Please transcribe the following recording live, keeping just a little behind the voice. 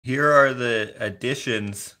Here are the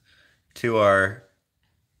additions to our.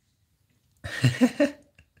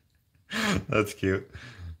 That's cute.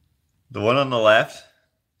 The one on the left.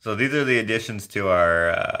 So these are the additions to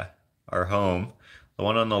our home. The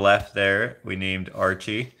one on the left there we named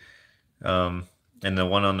Archie, and the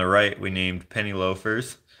one on the right we named Penny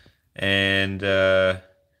Loafers, and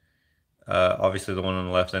obviously the one on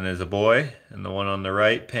the left then is a boy, and the one on the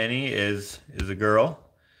right, Penny, is a girl,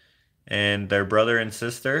 and they're brother and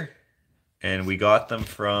sister, and we got them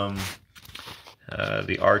from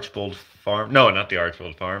the Archbold farm. No, not the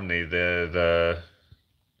Archbold farm. The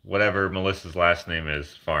whatever Melissa's last name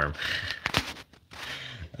is farm.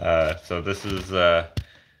 So this is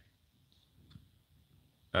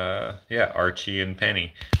yeah, Archie and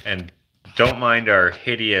Penny. And don't mind our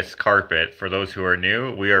hideous carpet. For those who are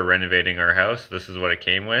new, we are renovating our house. This is what it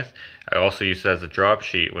came with. I also used it as a drop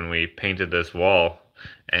sheet when we painted this wall.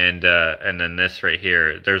 And then this right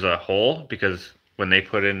here, there's a hole because when they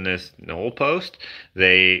put in this knoll post,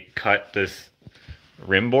 they cut this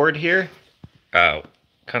rim board here, kind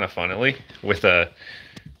of funnily, with a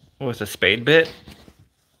spade bit.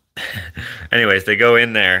 Anyways, they go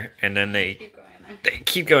in there and then they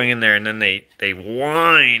keep going in there and then they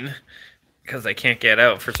whine because they can't get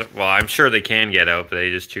out for some. Well, I'm sure they can get out, but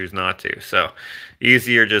they just choose not to. So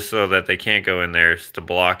easier just so that they can't go in there is to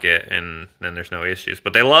block it, and then there's no issues.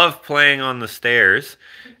 But they love playing on the stairs,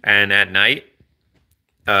 and at night,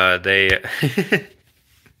 they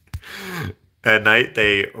at night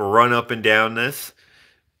they run up and down this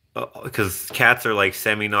because cats are like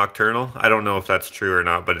semi-nocturnal. I don't know if that's true or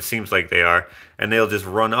not, but it seems like they are. And they'll just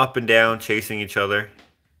run up and down chasing each other.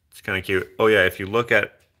 It's kind of cute. Oh yeah, if you look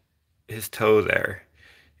at his toe there,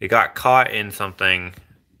 it got caught in something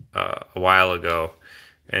a while ago,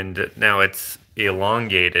 and now it's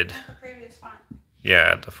elongated. At the previous farm.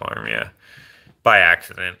 Yeah, at the farm, yeah. By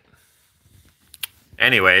accident.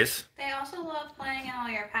 Anyways. They also love playing in all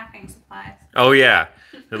your packing supplies. Oh yeah.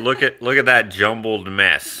 Look at that jumbled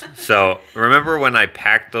mess. So remember when I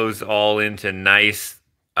packed those all into nice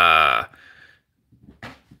what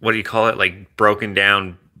do you call it? Like broken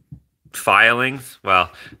down filings?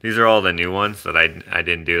 Well, these are all the new ones that I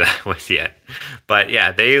didn't do that with yet. But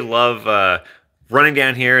yeah, they love running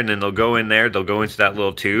down here, and then they'll go in there. They'll go into that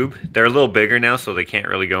little tube. They're a little bigger now, so they can't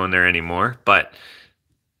really go in there anymore. But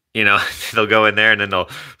you know, they'll go in there and then they'll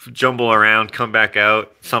jumble around, come back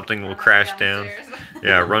out. Something will crash down.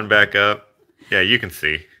 Yeah, run back up. Yeah, you can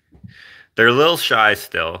see. They're a little shy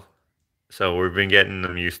still, so we've been getting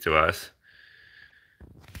them used to us.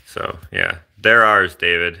 So yeah, they're ours,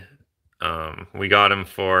 David. We got them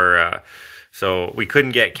for, so we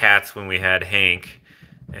couldn't get cats when we had Hank,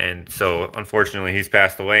 and so unfortunately he's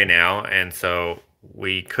passed away now, and so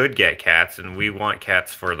we could get cats, and we want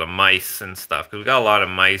cats for the mice and stuff because we got a lot of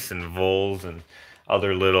mice and voles and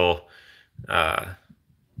other little,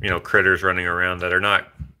 you know, critters running around that are not,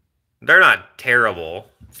 they're not terrible.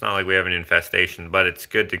 It's not like we have an infestation, but it's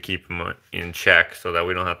good to keep them in check so that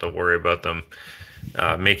we don't have to worry about them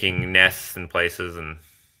making nests in places, and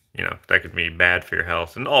you know that could be bad for your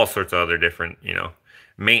health, and all sorts of other different, you know,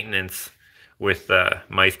 maintenance with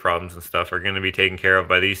mice problems and stuff are going to be taken care of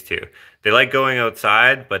by these two. They like going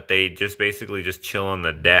outside, but they just basically just chill on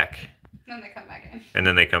the deck. Then they come back in. And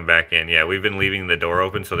then they come back in. Yeah, we've been leaving the door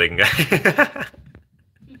open so they can go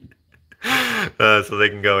so they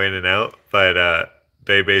can go in and out. But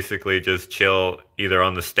they basically just chill either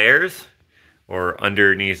on the stairs or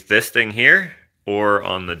underneath this thing here or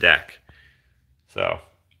on the deck. So,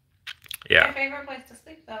 yeah. Their favorite place to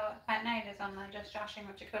sleep, though, at night is on the just Joshing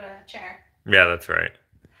with Dakota chair. Yeah, that's right.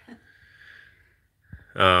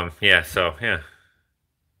 Yeah, so, yeah.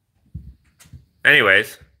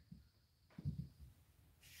 Anyways,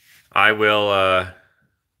 I will,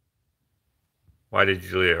 why did you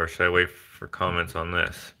delete it, or should I wait for comments on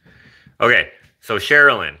this? Okay, so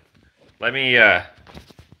Sherilyn, let me, so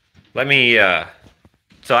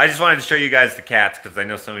I just wanted to show you guys the cats, because I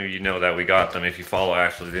know some of you know that we got them if you follow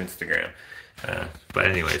Ashley's Instagram. But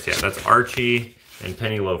anyways, yeah, that's Archie and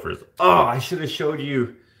Penny Loafers. Oh, I should have showed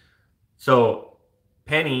you. So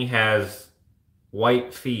Penny has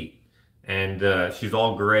white feet, and she's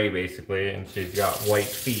all gray basically, and she's got white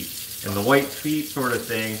feet. And the white feet sort of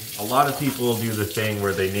thing, a lot of people do the thing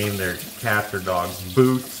where they name their cats or dogs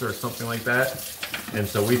Boots or something like that. And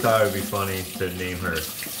so we thought it would be funny to name her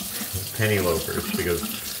Penny Loafers,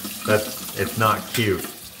 because it's not cute.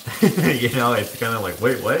 You know, it's kind of like,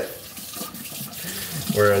 wait, what?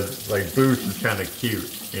 Whereas like Boots is kind of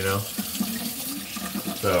cute, you know?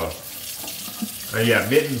 So, yeah,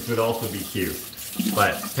 Mittens would also be cute.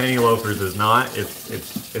 but Penny Loafers is not.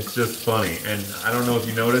 It's just funny. And I don't know if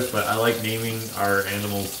you noticed, but I like naming our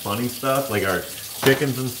animals funny stuff, like our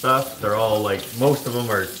chickens and stuff. They're all like, most of them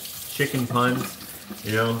are chicken puns.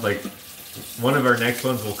 You know, like one of our next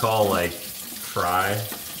ones we'll call like Fry or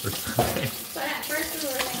something. But at first we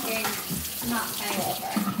were thinking not Penny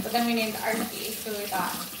Loafer, but then we named Archie, so we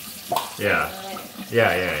thought. Yeah.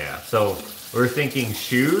 So we're thinking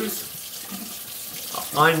shoes.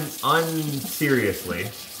 Unseriously,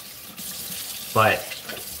 but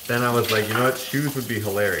then I was like, you know what, shoes would be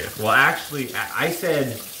hilarious. Well, actually, I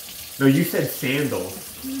said, no, you said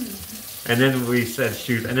sandals, and then we said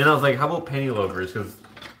shoes, and then I was like, how about penny loafers? Because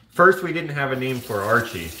first we didn't have a name for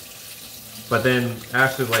Archie, but then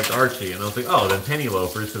Ashley liked Archie, and I was like, oh, then penny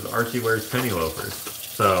loafers, because Archie wears penny loafers.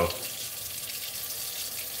 So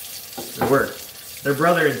it worked. They're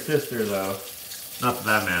brother and sister, though. Not that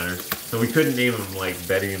that matters. So we couldn't name them like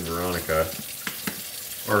Betty and Veronica.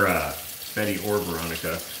 Or Betty or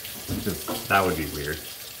Veronica. Because that would be weird.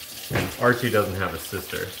 And Archie doesn't have a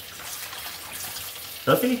sister.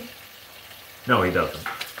 Does he? No, he doesn't.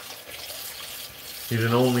 He's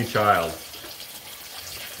an only child.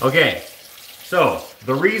 Okay. So,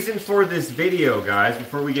 the reason for this video, guys,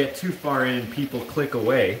 before we get too far in and people click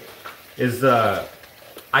away, is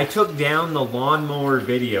I took down the lawnmower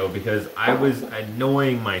video because I was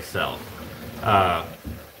annoying myself.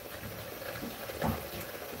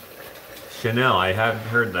 Chanel, I haven't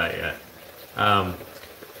heard that yet.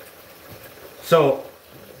 So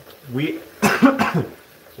we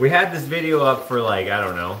we had this video up for like, I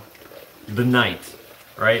don't know, the night,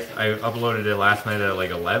 right? I uploaded it last night at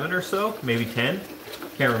like 11 or so, maybe 10,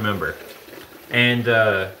 can't remember. And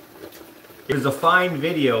it was a fine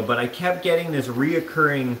video, but I kept getting this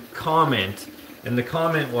reoccurring comment, and the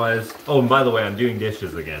comment was, oh, and by the way, I'm doing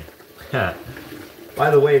dishes again. By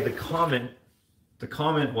the way, the comment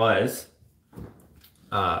was,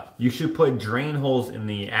 you should put drain holes in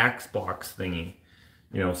the axe box thingy.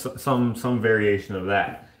 You know, some variation of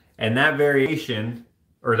that. And that variation,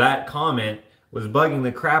 or that comment, was bugging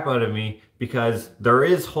the crap out of me because there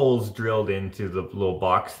is holes drilled into the little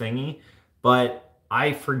box thingy, but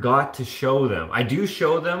I forgot to show them. I do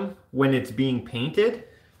show them when it's being painted,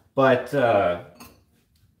 but hold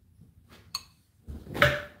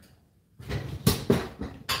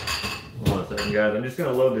on a second, guys. I'm just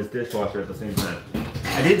gonna load this dishwasher at the same time.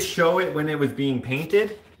 I did show it when it was being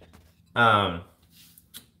painted,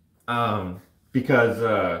 because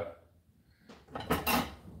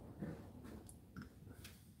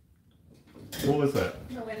what was that?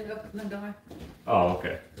 The way to go from the door. Oh,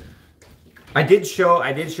 okay. I did show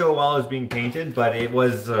it while it was being painted, but it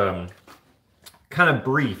was kind of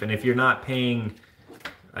brief, and if you're not paying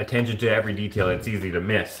attention to every detail, it's easy to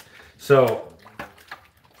miss. So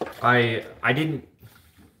I didn't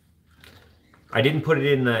put it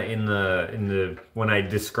in the when I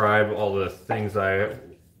described all the things I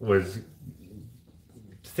was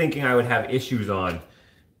thinking I would have issues on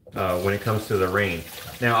when it comes to the rain.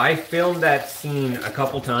 Now, I filmed that scene a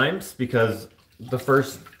couple times because the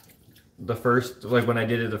first, like when I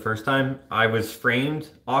did it the first time, I was framed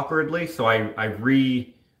awkwardly, so I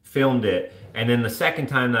re-filmed it. And then the second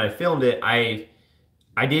time that I filmed it, I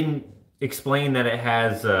didn't explain that it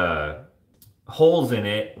has holes in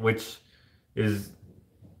it, which is,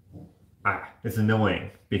 it's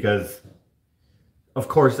annoying because, of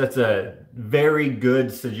course, that's a very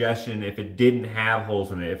good suggestion if it didn't have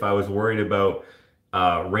holes in it, if I was worried about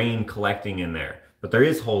rain collecting in there. But there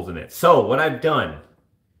is holes in it. So what I've done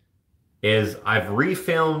is I've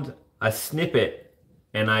refilmed a snippet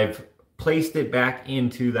and I've placed it back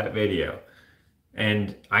into that video.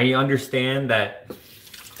 And I understand that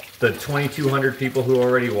the 2,200 people who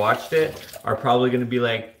already watched it are probably going to be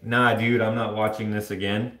like, nah, dude, I'm not watching this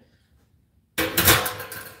again.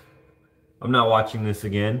 I'm not watching this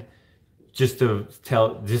again. Just to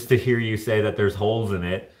hear you say that there's holes in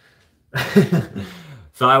it.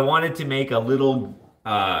 So I wanted to make a little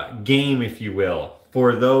game, if you will,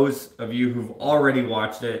 for those of you who've already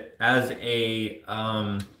watched it as a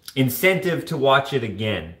incentive to watch it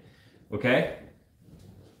again. Okay?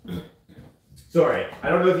 Sorry, I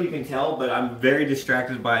don't know if you can tell, but I'm very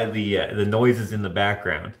distracted by the noises in the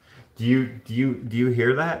background. Do you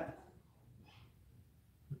hear that?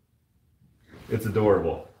 It's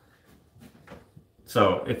adorable.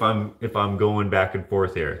 So if I'm going back and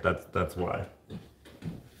forth here, that's why.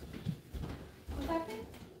 What's happening?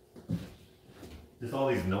 Just all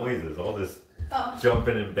these noises, all this Oh.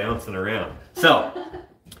 jumping and bouncing around. So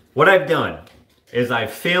what I've done is I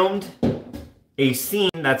filmed a scene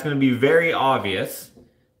that's going to be very obvious,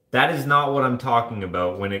 That is not what I'm talking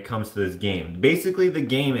about when it comes to this game. Basically, the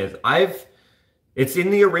game is it's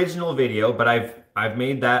in the original video, but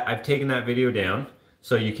I've taken that video down,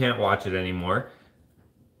 so you can't watch it anymore.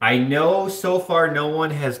 I know so far no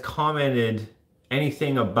one has commented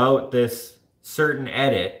anything about this certain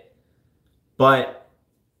edit, but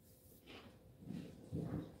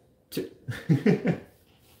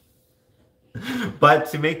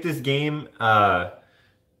but to make this game to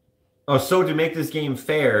make this game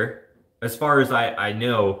fair, as far as I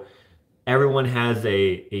know, everyone has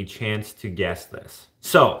a chance to guess this.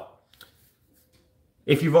 So,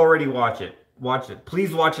 if you've already watched it.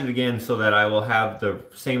 Please watch it again so that I will have the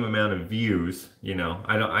same amount of views. You know,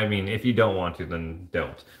 I mean, if you don't want to, then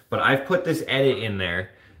don't. But I've put this edit in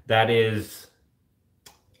there that is,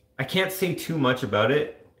 I can't say too much about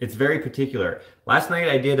it. It's very particular. Last night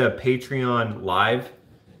I did a Patreon live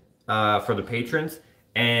for the patrons,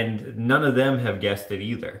 and none of them have guessed it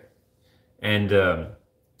either. And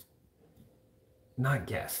not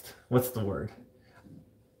guessed. What's the word?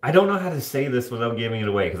 I don't know how to say this without giving it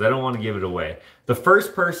away, because I don't want to give it away. The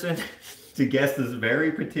first person to guess this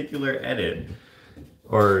very particular edit,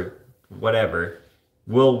 or whatever,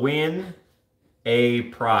 will win a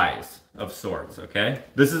prize of sorts, okay?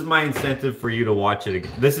 This is my incentive for you to watch it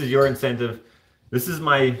again. This is your incentive. This is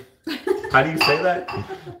my... How do you say that?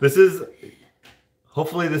 This is...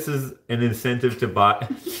 Hopefully this is an incentive to watch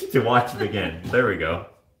it again. There we go.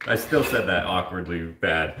 I still said that awkwardly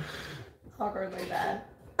bad. Awkwardly bad.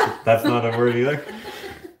 That's not a word either.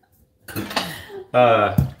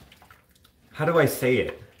 How do I say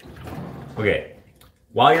it? Okay.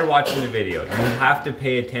 While you're watching the video, you have to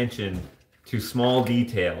pay attention to small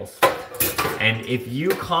details. And if you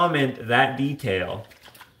comment that detail,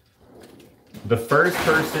 the first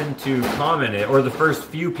person to comment it, or the first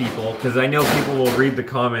few people, because I know people will read the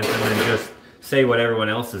comments and then just say what everyone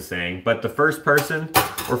else is saying, but the first person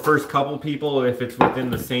or first couple people, if it's within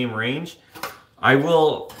the same range, I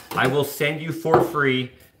will send you for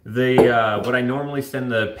free the what I normally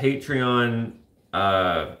send the Patreon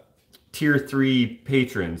tier 3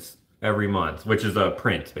 patrons every month, which is a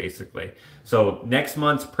print basically. So next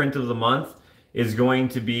month's print of the month is going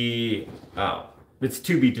to be it's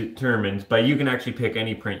to be determined, but you can actually pick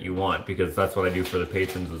any print you want, because that's what I do for the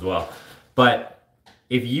patrons as well. But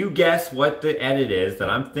if you guess what the edit is that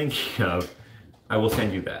I'm thinking of, I will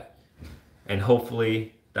send you that, and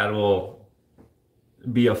hopefully that will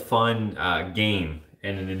be a fun game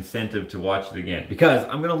and an incentive to watch it again, because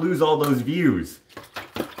I'm gonna lose all those views.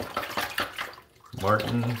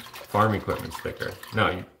 Martin farm equipment sticker.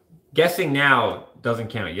 No, guessing now doesn't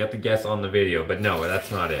count. You have to guess on the video, but no,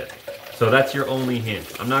 that's not it. So that's your only hint.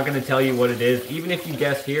 I'm not gonna tell you what it is. Even if you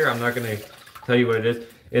guess here, I'm not gonna tell you what it is.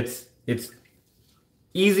 It's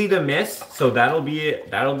easy to miss, so that'll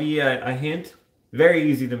be a hint.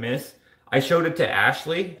 Very easy to miss. I showed it to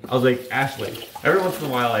Ashley. I was like, Ashley, every once in a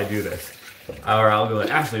while I do this. Or I'll go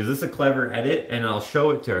like, Ashley, is this a clever edit? And I'll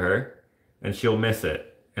show it to her, and she'll miss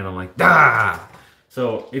it. And I'm like, dah!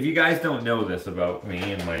 So if you guys don't know this about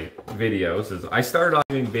me and my videos, is I started off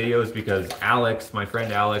doing videos because Alex, my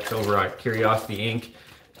friend Alex over at Curiosity Inc.,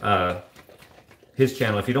 his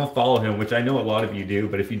channel, if you don't follow him, which I know a lot of you do,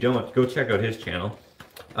 but if you don't, go check out his channel.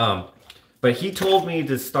 But he told me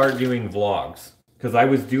to start doing vlogs, because I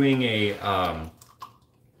was doing a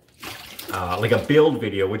like a build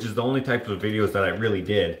video, which is the only type of videos that I really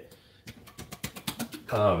did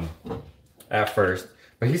at first.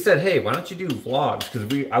 But he said, hey, why don't you do vlogs?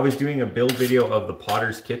 Because I was doing a build video of the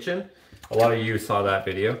Potter's Kitchen. A lot of you saw that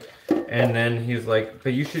video. And then he's like,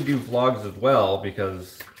 but you should do vlogs as well,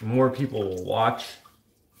 because more people will watch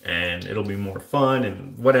and it'll be more fun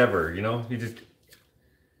and whatever, you know? He just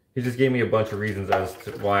gave me a bunch of reasons as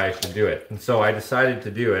to why I should do it. And so I decided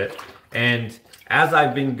to do it. And as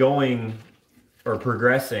I've been going or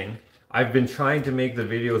progressing, I've been trying to make the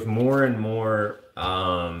videos more and more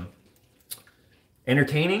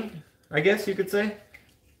entertaining, I guess you could say.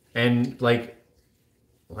 And like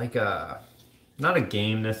not a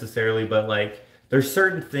game necessarily, but like there's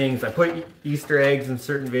certain things. I put Easter eggs in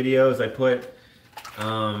certain videos. I put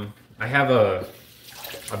I have a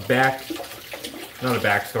not a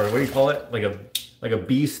backstory. What do you call it? Like a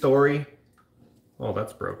B story. Oh,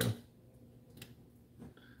 that's broken.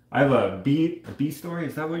 I have a B story.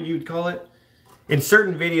 Is that what you'd call it? In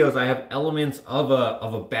certain videos, I have elements of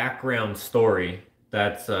a background story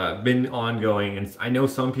that's been ongoing, and I know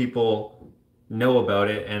some people know about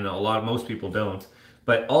it, and most people don't.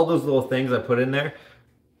 But all those little things I put in there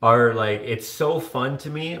are like, it's so fun to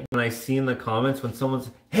me when I see in the comments when someone's,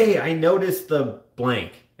 hey, I noticed the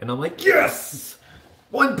blank, and I'm like, yes.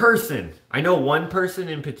 One person. I know one person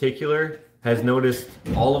in particular has noticed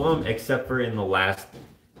all of them except for in the last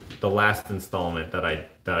installment that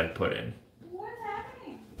I put in. What's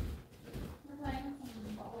happening? We're playing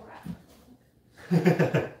some bubble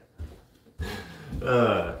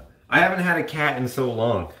wrap. I haven't had a cat in so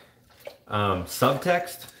long.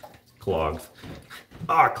 Subtext? Clogs.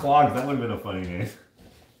 Ah, Clogs, that would have been a funny name.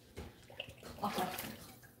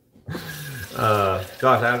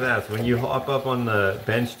 Josh, I have to ask, when you hop up on the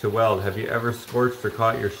bench to weld, have you ever scorched or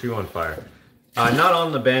caught your shoe on fire? Not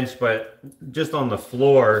on the bench, but just on the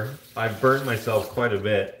floor. I've burnt myself quite a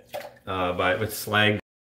bit with slag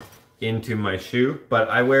into my shoe, but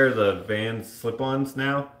I wear the Vans slip-ons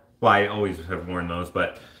now. Well, I always have worn those,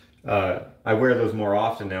 but I wear those more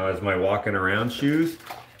often now as my walking around shoes,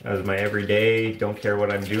 as my everyday, don't care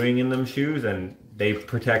what I'm doing in them shoes, and they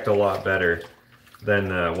protect a lot better than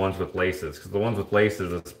ones with laces. Because the ones with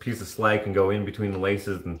laces, a piece of slag can go in between the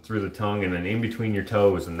laces and through the tongue and then in between your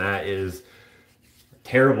toes, and that is a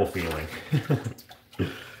terrible feeling.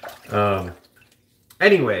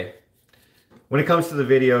 Anyway, when it comes to the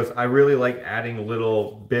videos, I really like adding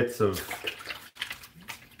little bits of,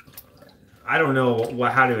 I don't know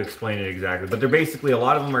how to explain it exactly, but they're basically, a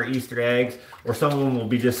lot of them are Easter eggs, or some of them will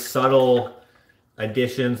be just subtle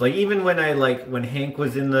additions. Like even when when Hank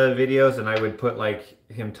was in the videos and I would put like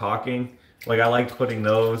him talking, like I liked putting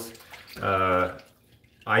those.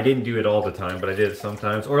 I didn't do it all the time, but I did it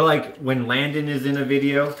sometimes. Or like when Landon is in a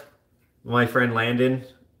video, my friend Landon,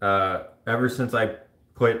 ever since I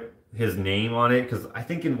put his name on it, because I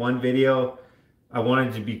think in one video I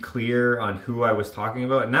wanted to be clear on who I was talking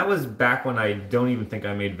about, and that was back when I don't even think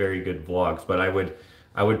I made very good vlogs, but I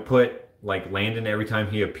would put like Landon every time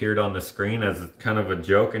he appeared on the screen as kind of a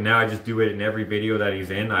joke, and now I just do it in every video that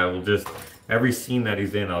he's in. I will just, every scene that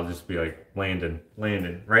he's in, I'll just be like, Landon,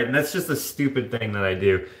 right? And that's just a stupid thing that I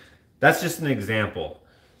do. That's just an example.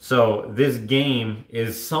 So this game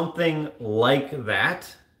is something like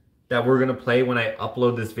that we're gonna play when I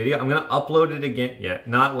upload this video. I'm gonna upload it again. Yeah,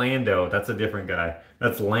 not Lando, that's a different guy.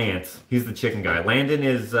 That's Lance, he's the chicken guy. Landon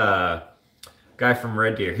is guy from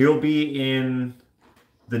Red Deer. He'll be in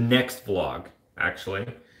the next vlog, actually.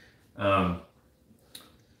 I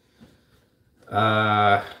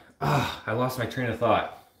lost my train of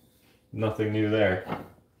thought. Nothing new there.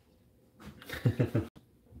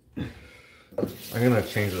 I'm gonna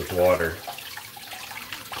change this water.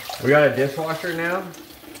 We got a dishwasher now,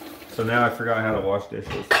 so now I forgot how to wash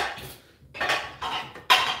dishes.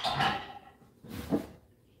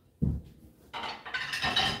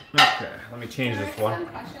 Okay, let me change this one. Do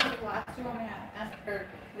you want me to ask or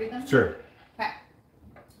read them? Sure. Okay.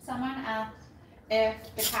 Someone asked if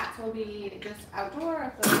the cats will be just outdoor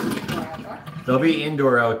or if they'll be indoor outdoor. They'll be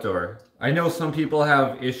indoor outdoor. I know some people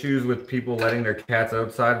have issues with people letting their cats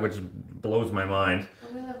outside, which blows my mind.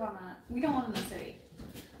 But we live on we don't live in the city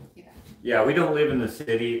either. Yeah, we don't live in the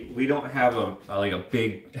city. We don't have like a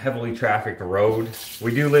big, heavily trafficked road.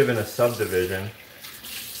 We do live in a subdivision,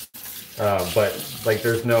 but like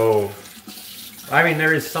there's no. I mean,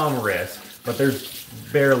 there is some risk, but there's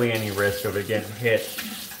barely any risk of it getting hit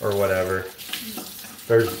or whatever.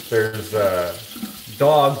 There's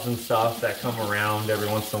dogs and stuff that come around every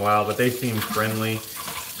once in a while, but they seem friendly.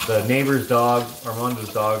 The neighbor's dog,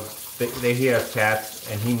 Armando's dog, he has cats,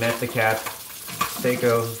 and he met the cat,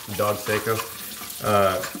 Seiko, the dog Seiko.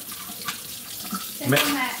 Met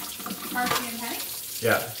Archie and Penny?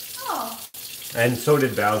 Yeah. Oh. And so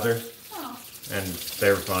did Bowser. Oh. And they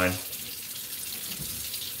were fine.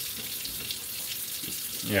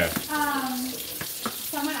 Yeah.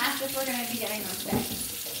 Someone asked if we're going to be getting them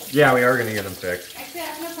fixed. Yeah, we are going to get them fixed. Actually, I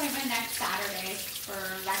have an appointment next Saturday for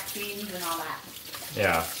vaccines and all that.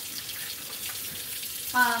 Yeah.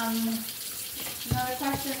 Another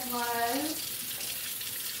question was,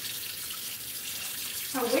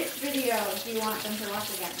 which video do you want them to watch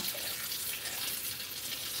again?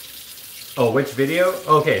 Oh, which video?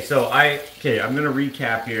 Okay, so I'm going to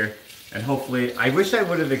recap here, and hopefully, I wish I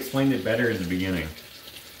would have explained it better in the beginning.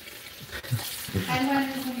 And when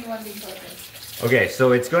is the new one being posted? Okay,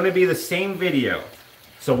 so it's going to be the same video.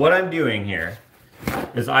 So what I'm doing here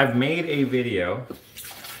is I've made a video,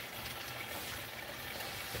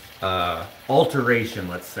 alteration,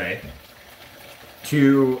 let's say,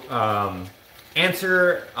 to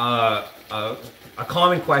answer a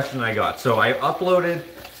common question I got. So I uploaded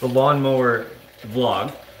the lawnmower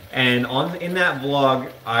vlog, and in that vlog,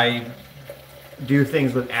 I do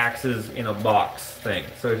things with axes in a box thing.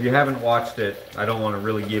 So if you haven't watched it, I don't want to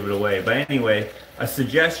really give it away. But anyway, a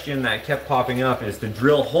suggestion that kept popping up is to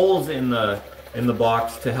drill holes in the in the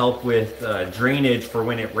box to help with drainage for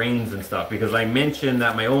when it rains and stuff, because I mentioned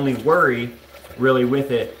that my only worry really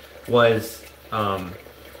with it was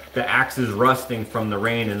the axes rusting from the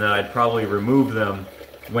rain, and that I'd probably remove them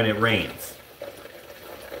when it rains.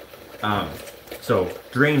 So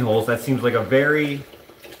drain holes, that seems like a very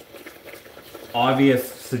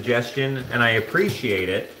obvious suggestion, and I appreciate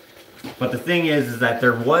it. But the thing is that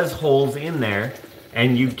there was holes in there,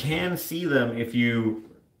 and you can see them if you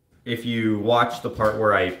watch the part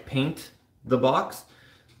where I paint the box.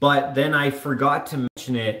 But then I forgot to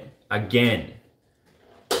mention it again.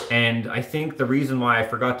 And I think the reason why I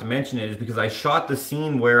forgot to mention it is because I shot the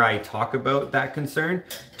scene where I talk about that concern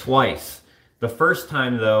twice. The first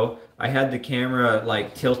time though, I had the camera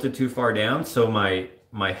like tilted too far down, so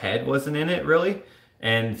my head wasn't in it really.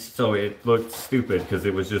 And so it looked stupid because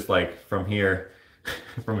it was just like from here,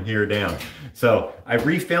 from here down. So I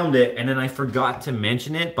refilmed it, and then I forgot to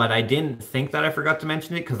mention it, but I didn't think that I forgot to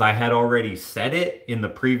mention it because I had already said it in the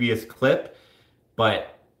previous clip,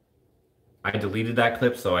 but I deleted that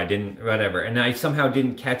clip, so I didn't, whatever. And I somehow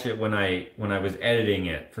didn't catch it when I was editing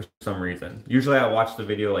it for some reason. Usually I watch the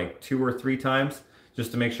video like 2 or 3 times just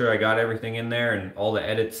to make sure I got everything in there and all the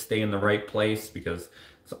edits stay in the right place, because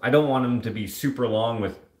I don't want them to be super long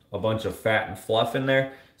with a bunch of fat and fluff in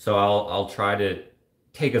there. So I'll try to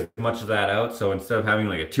take as much of that out. So instead of having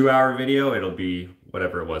like a 2-hour video, it'll be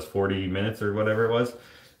whatever it was, 40 minutes or whatever it was,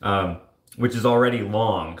 which is already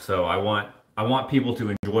long. So I want people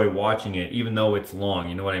to enjoy watching it, even though it's long,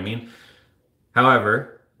 you know what I mean?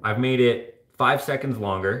 However, I've made it 5 seconds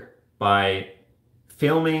longer by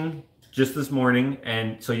filming just this morning,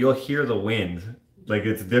 and so you'll hear the wind, like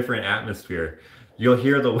it's a different atmosphere. You'll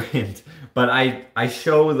hear the wind, but I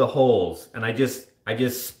show the holes, and I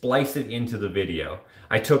just splice it into the video.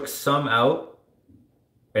 I took some out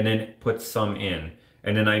and then put some in,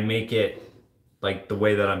 and then I make it like the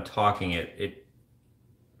way that I'm talking it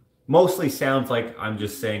mostly sounds like I'm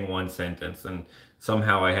just saying one sentence, and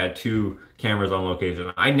somehow I had 2 cameras on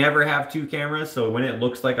location. I never have 2 cameras, so when it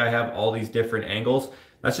looks like I have all these different angles,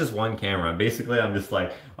 that's just one camera. Basically, I'm just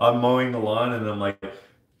like, I'm mowing the lawn, and I'm like,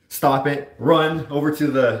 stop it, run over to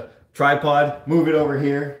the tripod, move it over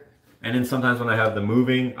here. And then sometimes when I have the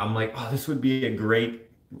moving, I'm like, oh, this would be a great,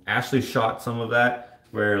 Ashley shot some of that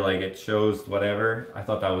where like it shows whatever. I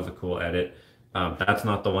thought that was a cool edit. That's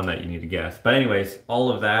not the one that you need to guess. But anyways,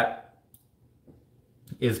 all of that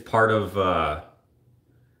is part of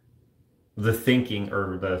the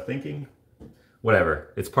thinking,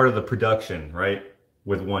 whatever. It's part of the production, right?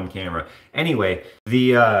 With one camera. Anyway,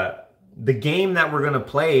 the game that we're gonna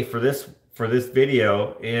play for this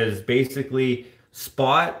video is basically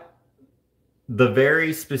spot the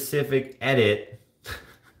very specific edit.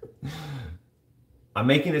 I'm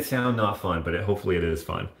making it sound not fun, but hopefully it is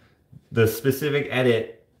fun. The specific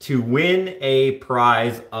edit to win a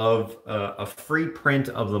prize of a free print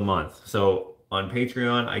of the month. So on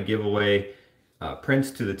Patreon, I give away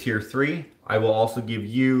prints to the tier 3. I will also give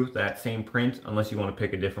you that same print, unless you want to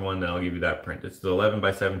pick a different one, then I'll give you that print. It's the 11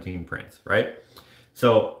 by 17 prints, right?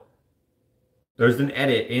 So there's an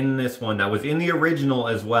edit in this one that was in the original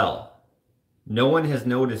as well. No one has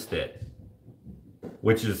noticed it,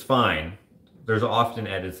 which is fine. There's often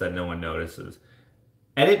edits that no one notices.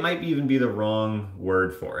 Edit might even be the wrong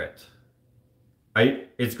word for it.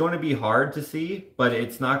 It's going to be hard to see, but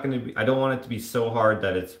it's not going to be, I don't want it to be so hard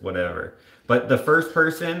that it's whatever. But the first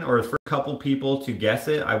person or the first couple people to guess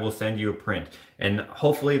it, I will send you a print. And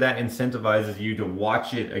hopefully that incentivizes you to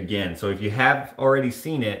watch it again. So if you have already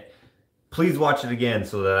seen it, please watch it again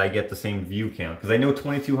so that I get the same view count. Because I know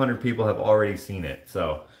 2,200 people have already seen it.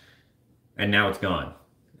 So, and now it's gone.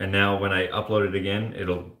 And now when I upload it again,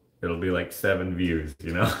 it'll be like 7 views,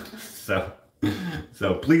 you know?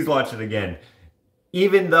 So please watch it again.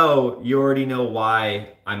 Even though you already know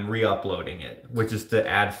why I'm re-uploading it, which is to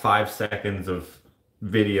add 5 seconds of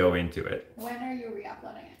video into it. When are you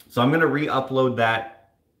re-uploading it? So I'm going to re-upload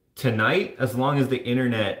that tonight, as long as the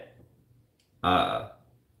internet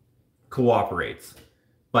cooperates.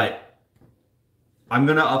 But I'm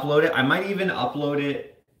going to upload it. I might even upload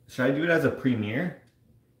it. Should I do it as a premiere?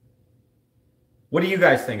 What do you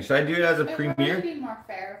guys think? Should I do it as a premiere? It would be more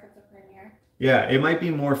fair if it's a premiere. Yeah, it might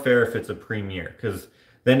be more fair if it's a premiere, because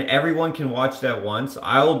then everyone can watch that once.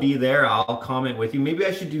 I'll be there. I'll comment with you. Maybe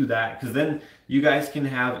I should do that, because then you guys can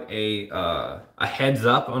have a heads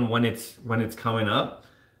up on when it's coming up.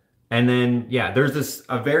 And then yeah, there's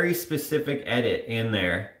a very specific edit in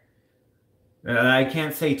there that I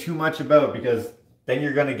can't say too much about, because then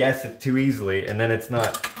you're gonna guess it too easily, and then it's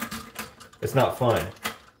not fun.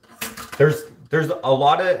 There's a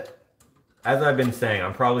lot of, as I've been saying,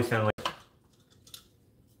 I'm probably sounding like,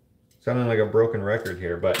 Sounding like a broken record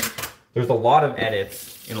here, but there's a lot of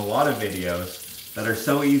edits in a lot of videos that are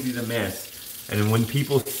so easy to miss. And when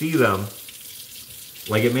people see them,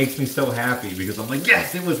 like, it makes me so happy because I'm like,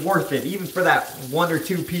 yes, it was worth it, even for that 1 or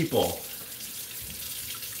 2 people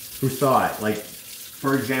who saw it. Like,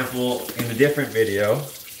 for example, in a different video,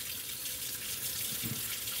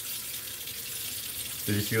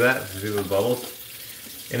 did you see that? Did you see those bubbles?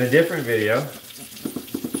 In a different video,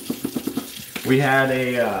 we had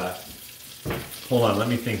a, hold on, let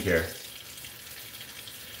me think here.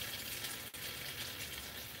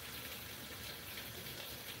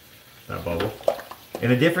 That bubble.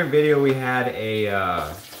 In a different video, we had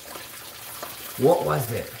a, what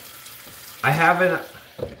was it? I have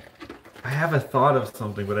a thought of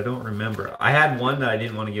something, but I don't remember. I had one that I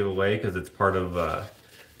didn't want to give away because it's part of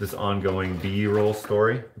this ongoing B-roll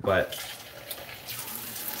story, but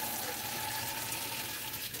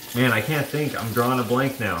man, I can't think. I'm drawing a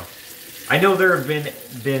blank now. I know there have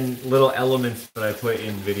been little elements that I put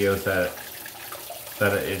in videos that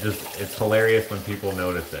it's hilarious when people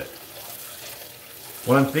notice it.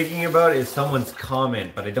 What I'm thinking about is someone's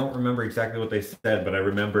comment, but I don't remember exactly what they said, but I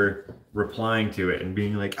remember replying to it and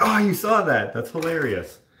being like, oh, you saw that? That's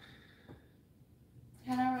hilarious.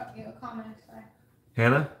 Hannah wrote you a comment today.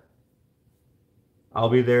 Hannah? I'll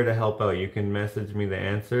be there to help out. You can message me the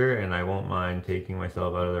answer, and I won't mind taking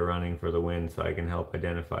myself out of the running for the win so I can help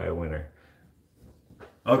identify a winner.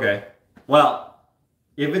 Okay. Well,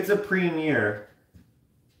 if it's a premiere,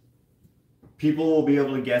 people will be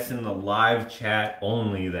able to guess in the live chat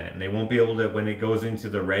only then. They won't be able to, when it goes into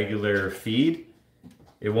the regular feed,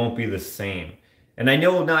 it won't be the same. And I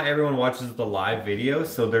know not everyone watches the live video,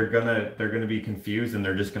 so they're gonna be confused and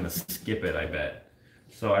they're just gonna skip it, I bet.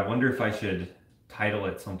 So I wonder if I should title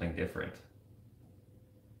it something different.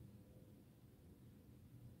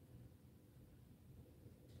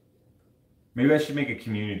 Maybe I should make a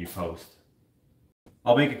community post.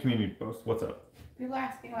 I'll make a community post. What's up? People are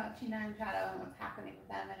asking about Tina and Shadow and what's happening with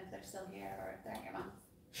them and if they're still here or if they're at your mom's.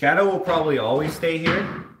 Shadow will probably always stay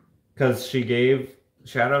here because she gave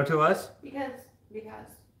Shadow to us. Because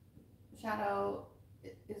Shadow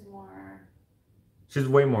is more... She's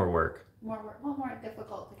way more work. More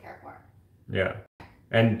difficult to care for. Yeah.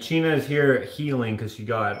 And China is here healing because she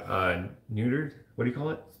got neutered. What do you call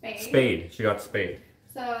it? Spayed. Spayed. She got spayed.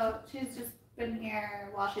 So she's just been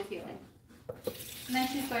here while she's healing. And then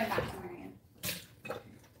she's going back to Marion.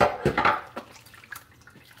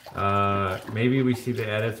 Maybe we see the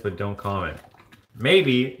edits but don't comment.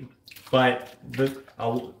 Maybe, but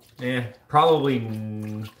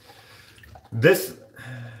probably this.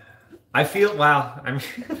 I feel, wow, I mean,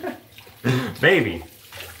 maybe,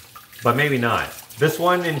 but maybe not. This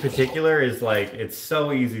one in particular is like, it's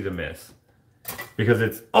so easy to miss because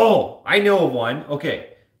it's, oh, I know of one.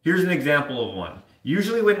 Okay, here's an example of one.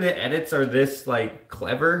 Usually when the edits are this like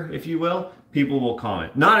clever, if you will, people will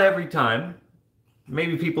comment. Not every time.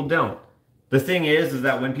 Maybe people don't. The thing is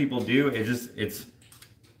that when people do,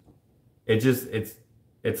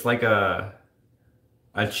 it's like a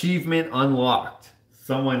achievement unlocked.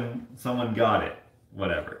 Someone got it,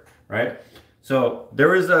 whatever, right? So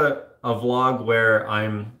there is a vlog where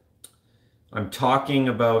I'm talking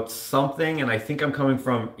about something, and I think I'm coming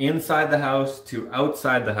from inside the house to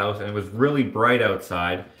outside the house, and it was really bright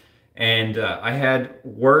outside, and I had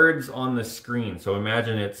words on the screen. So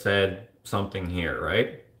imagine it said something here,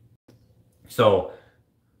 right? So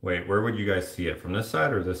wait, where would you guys see it? From this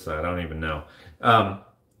side or this side? I don't even know.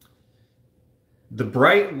 The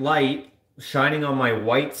bright light shining on my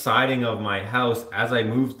white siding of my house as I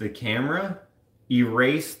moved the camera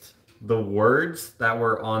erased the words that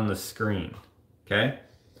were on the screen, okay?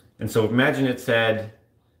 And so imagine it said,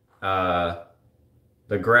 the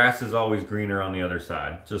grass is always greener on the other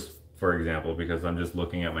side, just for example, because I'm just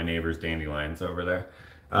looking at my neighbor's dandelions over there.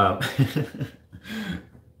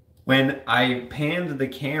 When I panned the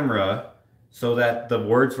camera so that the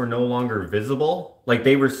words were no longer visible, like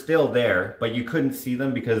they were still there, but you couldn't see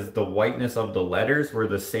them because the whiteness of the letters were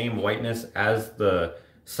the same whiteness as the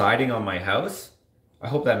siding on my house. I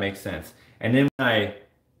hope that makes sense. And then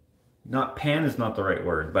not pan is not the right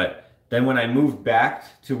word, but then when I moved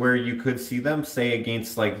back to where you could see them, say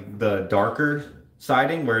against like the darker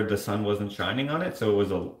siding where the sun wasn't shining on it, so it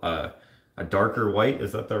was a darker white,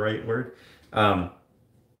 is that the right word?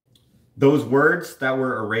 Those words that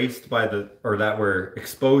were erased by or that were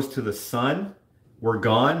exposed to the sun were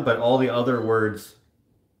gone, but all the other words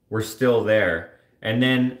were still there. And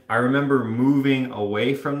then I remember moving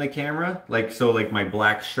away from the camera, like my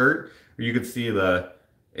black shirt, where you could see the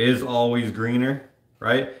is always greener,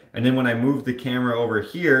 right? And then when I moved the camera over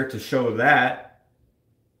here to show that,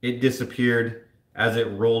 it disappeared as it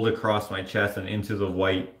rolled across my chest and into the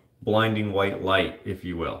white, blinding white light, if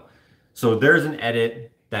you will. So there's an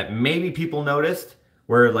edit that maybe people noticed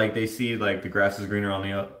where like they see like the grass is greener on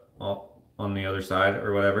the other side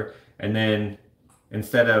or whatever. And then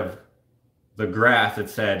instead of the grass, it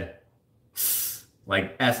said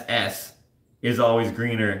like SS is always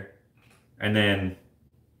greener, and then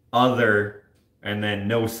other, and then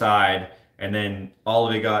no side, and then all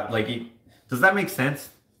of it got like, does that make sense?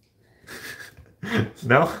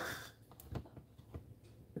 No?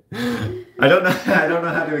 I don't know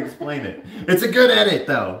how to explain it. It's a good edit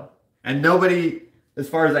though. And nobody, as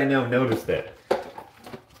far as I know, noticed it.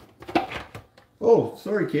 Oh,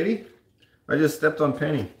 sorry, kitty. I just stepped on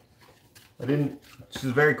Penny.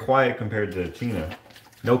 She's very quiet compared to China.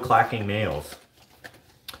 No clacking nails.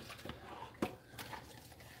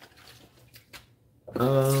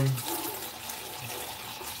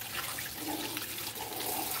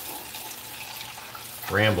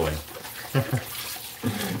 Rambling.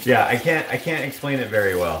 Yeah, I can't explain it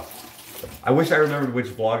very well. I wish I remembered which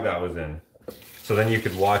vlog that was in, so then you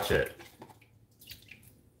could watch it.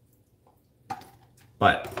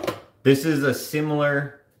 But this is a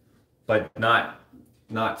similar, but not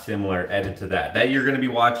similar edit to that you're going to be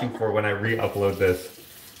watching for when I re-upload this.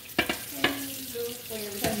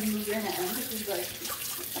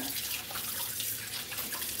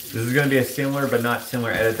 This is going to be a similar but not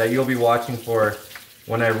similar edit that you'll be watching for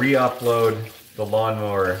when I re-upload the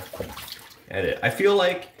lawnmower edit. I feel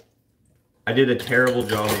like I did a terrible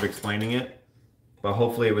job of explaining it, but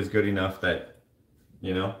hopefully it was good enough that,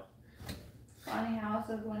 you know. Funny how,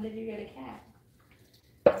 so when did you get a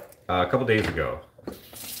cat? A couple days ago,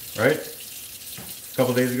 right? A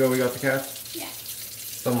couple days ago we got the cat? Yeah.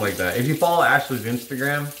 Something like that. If you follow Ashley's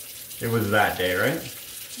Instagram, it was that day, right? No,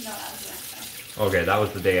 that was last time. Okay, that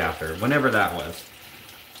was the day after. Whenever that was.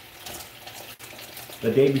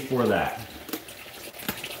 The day before that.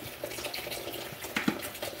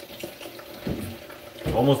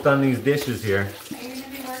 Almost done these dishes here. Are you going to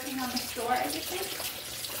be working on the store editing?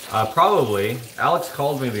 Probably. Alex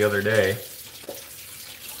called me the other day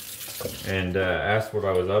and asked what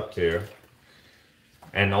I was up to.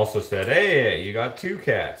 And also said, hey, you got 2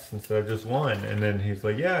 cats instead of just 1. And then he's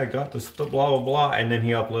like, yeah, I got this blah, blah, blah. And then he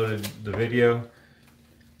uploaded the video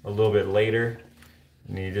a little bit later.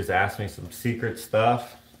 And he just asked me some secret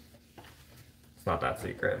stuff. It's not that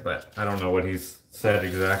secret, but I don't know what he's said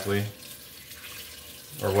exactly.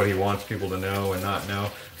 Or what he wants people to know and not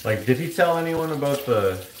know. Like, did he tell anyone about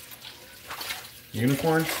the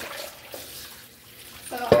unicorns?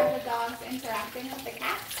 So are the dogs interacting with the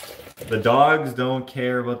cats? The dogs don't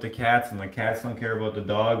care about the cats, and the cats don't care about the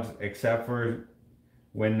dogs, except for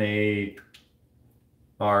when they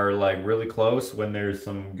are like really close, when there's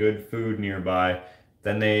some good food nearby,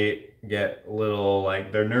 then they get a little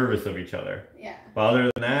like, they're nervous of each other. Yeah. But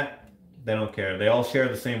other than that, they don't care. They all share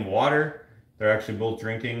the same water. They're actually both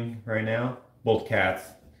drinking right now. Both cats.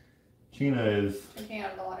 China is... Drinking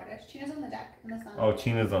out of the water dish. China's on the deck in the sun. Oh,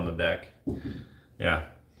 China's on the deck. Yeah.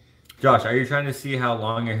 Josh, are you trying to see how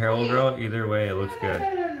long your hair will grow? Either way, it looks good.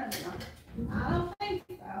 No. I don't think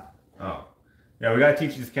so. Oh. Yeah, we gotta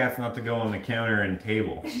teach these cats not to go on the counter and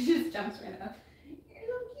table. She just jumps right up. You're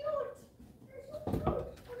so cute. You're so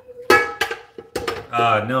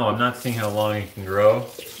cute. No, I'm not seeing how long it can grow.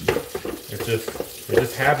 It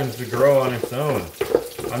just happens to grow on its own.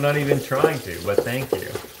 I'm not even trying to, but thank you.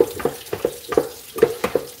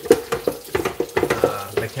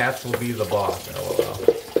 The cats will be the boss, LOL.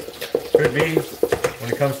 Could be. When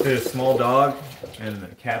it comes to a small dog and a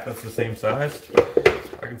cat that's the same size,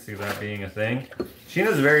 I can see that being a thing.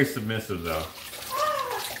 Sheena's very submissive though.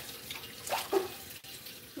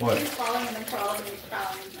 What? She's falling in the crawl and he's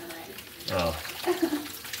crawling in the leg. Oh.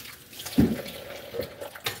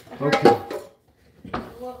 Her Okay.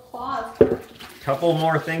 little claws. Couple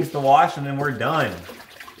more things to wash and then we're done.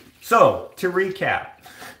 So, to recap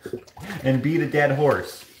and beat a dead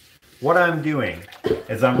horse, what I'm doing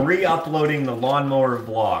is I'm re-uploading the lawnmower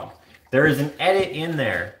vlog. There is an edit in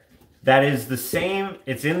there that is the same,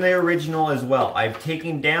 it's in the original as well. I've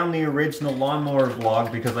taken down the original lawnmower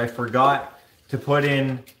vlog because I forgot to put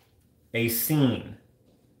in a scene.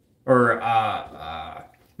 Or,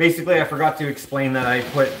 basically I forgot to explain that I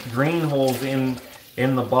put drain holes in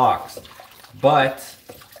the box. But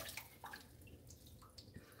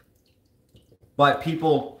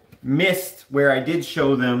people missed where I did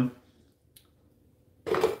show them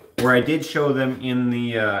in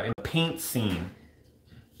the paint scene,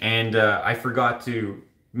 and I forgot to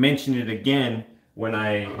mention it again when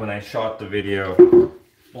I shot the video.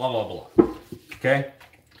 Blah blah blah. Okay,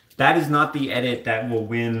 that is not the edit that will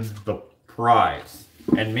win the prize.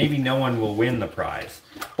 And maybe no one will win the prize.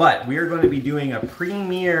 But we are going to be doing a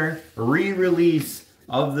premiere re-release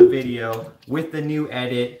of the video with the new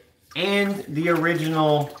edit and the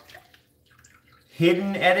original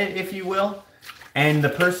hidden edit, if you will. And the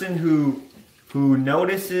person who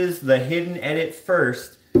notices the hidden edit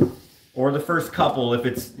first, or the first couple if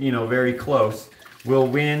it's, you know, very close, will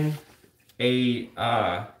win a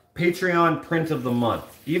Patreon print of the month,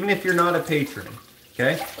 even if you're not a patron.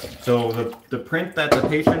 Okay, so the print that the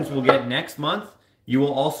patrons will get next month, you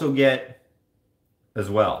will also get as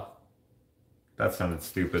well. That sounded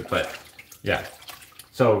stupid, but yeah.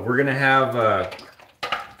 So we're gonna have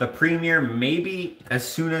the premiere maybe as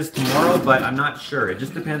soon as tomorrow, but I'm not sure. It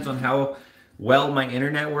just depends on how well my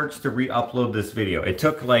internet works to re-upload this video. It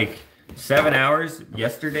took like 7 hours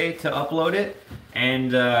yesterday to upload it,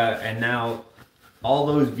 and now all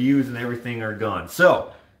those views and everything are gone.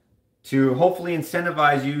 So to hopefully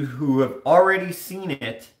incentivize you who have already seen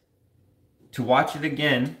it to watch it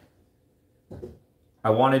again, I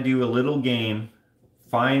want to do a little game.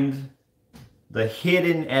 Find the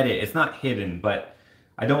hidden edit. It's not hidden, but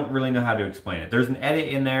I don't really know how to explain it. There's an edit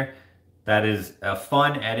in there that is a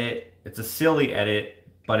fun edit. It's a silly edit,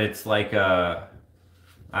 but it's like a,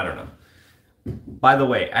 I don't know. By the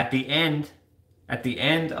way, at the end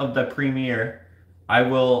of the premiere, I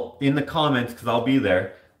will, in the comments, because I'll be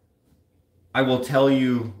there, I will tell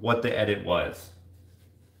you what the edit was.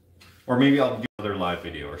 Or maybe I'll do another live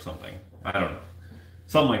video or something. I don't know.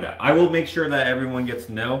 Something like that. I will make sure that everyone gets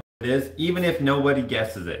to know what it is, even if nobody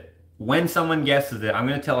guesses it. When someone guesses it, I'm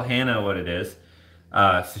going to tell Hannah what it is.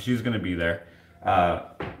 So she's going to be there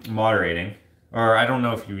moderating. Or I don't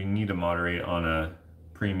know if you need to moderate on a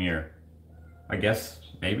premiere. I guess,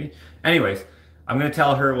 maybe. Anyways, I'm going to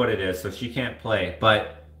tell her what it is, so she can't play.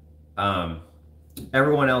 But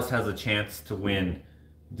everyone else has a chance to win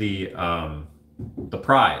the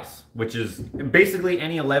prize, which is basically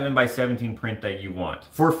any 11x17 print that you want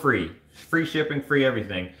for free. Free shipping, free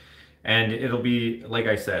everything. And it'll be, like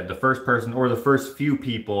I said, the first person or the first few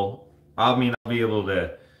people, I'll be able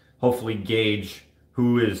to hopefully gauge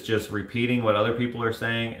who is just repeating what other people are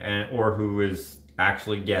saying or who is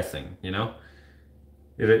actually guessing, you know?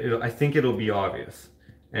 I think it'll be obvious.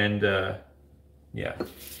 And yeah.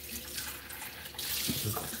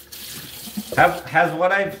 Has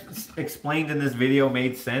what I've explained in this video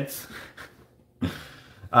made sense?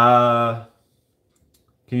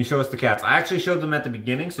 Can you show us the cats? I actually showed them at the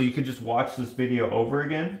beginning, so you could just watch this video over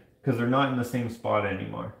again because they're not in the same spot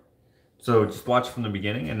anymore. So just watch from the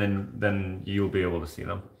beginning, and then you'll be able to see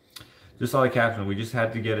them. Just saw the caption. We just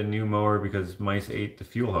had to get a new mower because mice ate the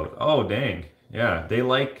fuel hose. Oh, dang. Yeah, they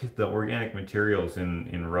like the organic materials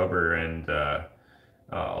in rubber and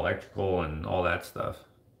electrical and all that stuff.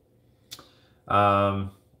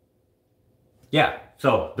 Yeah,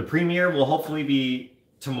 so the premiere will hopefully be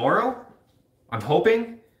tomorrow, I'm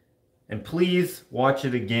hoping. And please watch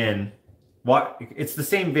it again. It's the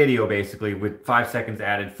same video basically with 5 seconds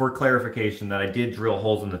added for clarification that I did drill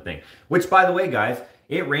holes in the thing. Which, by the way, guys,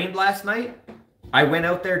 it rained last night. I went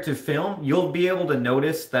out there to film. You'll be able to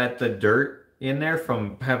notice that the dirt in there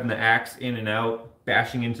from having the axe in and out,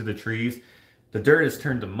 bashing into the trees, the dirt has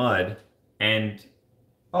turned to mud. And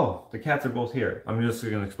oh, the cats are both here. I'm just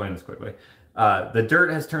going to explain this quickly. The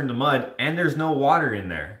dirt has turned to mud and there's no water in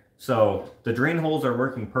there. So the drain holes are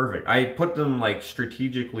working perfect. I put them like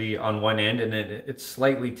strategically on one end and it's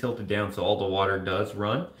slightly tilted down so all the water does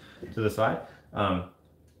run to the side.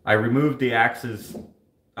 I removed the axes.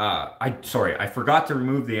 I forgot to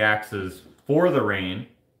remove the axes for the rain,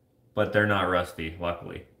 but they're not rusty,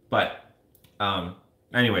 luckily. But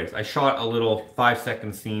anyways, I shot a little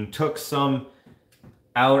 5-second scene, took some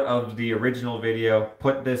out of the original video,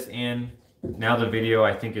 put this in. Now the video,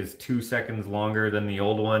 I think, is 2 seconds longer than the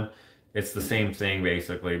old one. It's the same thing,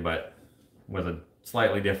 basically, but with a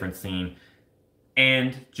slightly different scene.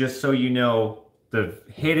 And just so you know, the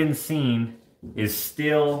hidden scene is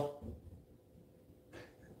still...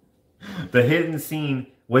 The hidden scene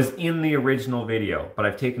was in the original video, but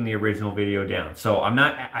I've taken the original video down. So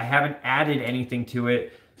I haven't added anything to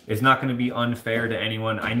it. It's not going to be unfair to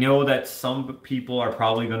anyone. I know that some people are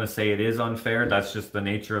probably going to say it is unfair. That's just the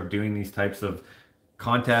nature of doing these types of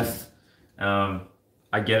contests. I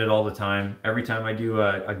get it all the time. Every time I do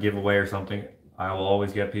a giveaway or something, I will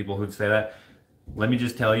always get people who'd say that. Let me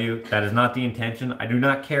just tell you, that is not the intention. I do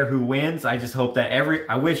not care who wins. I just hope that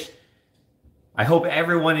I hope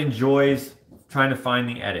everyone enjoys trying to find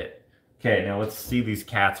the edit. Okay, now let's see these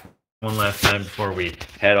cats one last time before we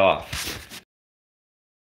head off.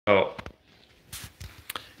 So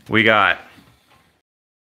we got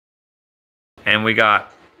and we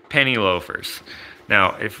got penny loafers.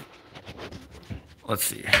 Now, let's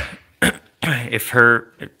see, if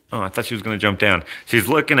her, oh, I thought she was going to jump down. She's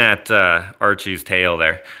looking at Archie's tail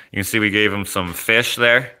there. You can see we gave him some fish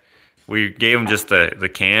there. We gave him just the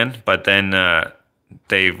can, but then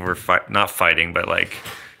they were not fighting, but like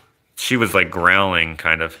she was like growling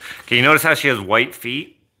kind of. Okay, you notice how she has white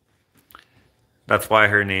feet? That's why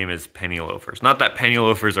her name is Penny Loafers. Not that penny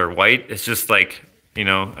loafers are white. It's just like, you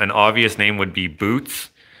know, an obvious name would be Boots.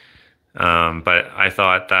 But I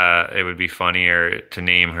thought that it would be funnier to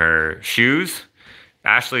name her Shoes.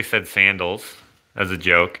 Ashley said Sandals as a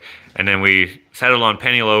joke. And then we settled on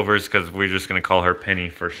Penny Loafers because we're just going to call her Penny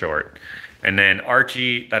for short. And then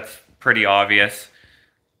Archie, that's pretty obvious.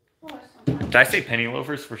 Did I say Penny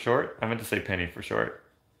Loafers for short? I meant to say Penny for short.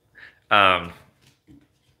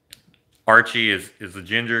 Archie is a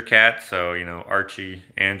ginger cat, so, you know, Archie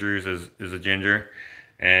Andrews is a ginger.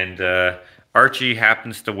 And Archie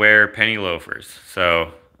happens to wear penny loafers,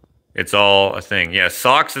 so it's all a thing. Yeah,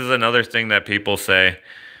 socks is another thing that people say.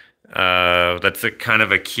 That's kind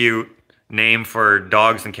of a cute name for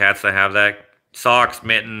dogs and cats that have that. Socks,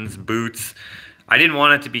 mittens, boots. I didn't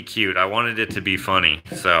want it to be cute. I wanted it to be funny,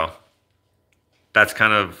 so that's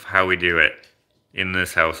kind of how we do it in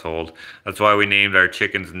this household. That's why we named our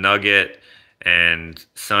chickens Nugget and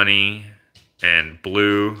Sunny and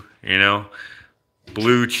Blue, you know.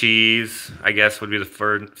 Blue Cheese, I guess, would be the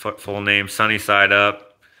full name. Sunny Side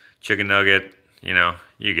Up, Chicken Nugget, you know,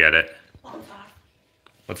 you get it. Plum sauce.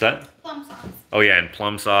 What's that? Plum sauce. Oh yeah, and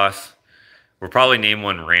plum sauce. We'll probably name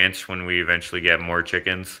one Ranch when we eventually get more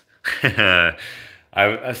chickens. I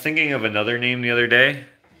was thinking of another name the other day.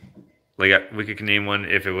 Like, we could name one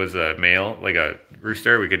if it was a male, like a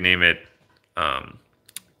rooster. We could name it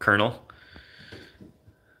Colonel.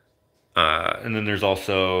 And then there's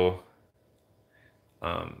also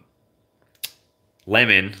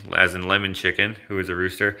Lemon, as in lemon chicken, who is a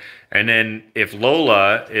rooster. And then if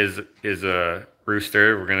Lola is a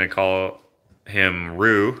rooster, we're gonna call him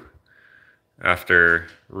Rue, after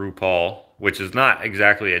RuPaul, which is not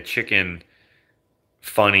exactly a chicken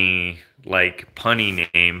funny, like, punny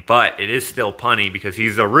name, but it is still punny because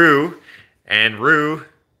he's a Rue, and Rue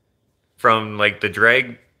from, like, the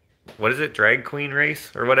drag queen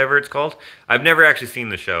race or whatever it's called. I've never actually seen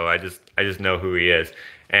the show. I just know who he is.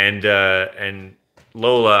 And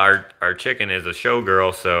Lola, our chicken, is a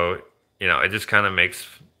showgirl, so, you know, it just kind of makes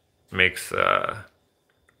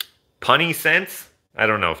punny sense. I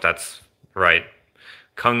don't know if that's right.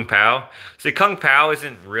 Kung Pao. See, Kung Pao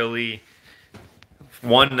isn't really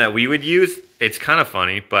one that we would use. It's kind of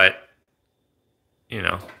funny, but, you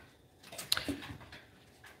know.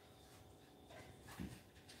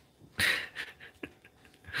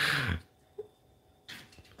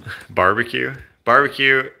 Barbecue,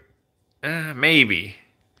 maybe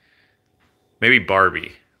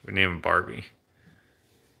Barbie. We name him Barbie.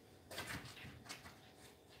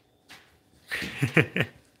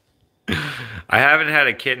 I haven't had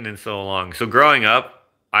a kitten in so long. So growing up,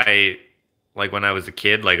 like when I was a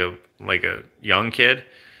kid, like a young kid.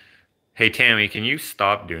 Hey Tammy, can you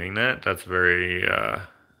stop doing that? That's very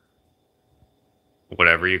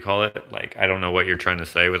whatever you call it. Like, I don't know what you're trying to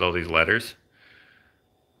say with all these letters.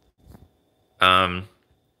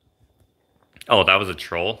 Oh, that was a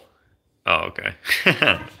troll. Oh, okay.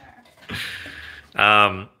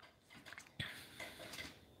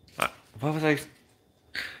 What was I?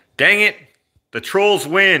 Dang it! The trolls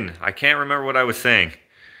win. I can't remember what I was saying.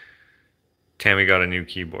 Tammy got a new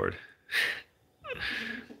keyboard.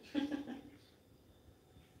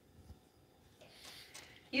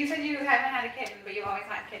 You said you haven't had a kitten, but you always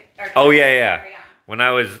had kittens. Oh yeah. When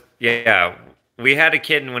I was we had a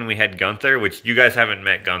kitten when we had Gunther, which you guys haven't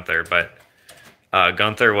met Gunther, but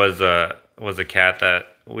Gunther was a cat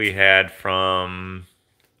that we had from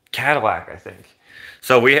Cadillac, I think.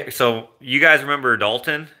 So you guys remember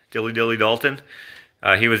Dalton, Dilly Dilly Dalton?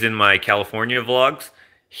 He was in my California vlogs.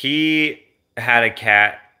 He had a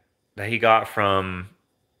cat that he got from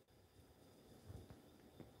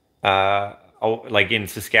like in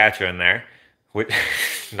Saskatchewan there.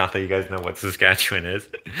 Not that you guys know what Saskatchewan is.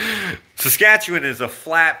 Saskatchewan is a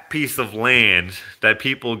flat piece of land that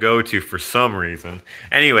people go to for some reason.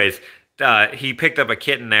 Anyways, he picked up a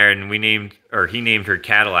kitten there, and he named her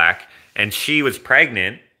Cadillac, and she was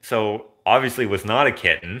pregnant, so obviously was not a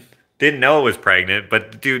kitten. Didn't know it was pregnant,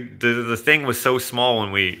 but dude, the thing was so small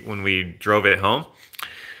when we drove it home.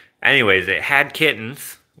 Anyways, it had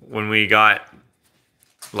kittens when we got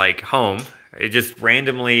like home. It just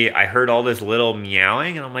randomly, I heard all this little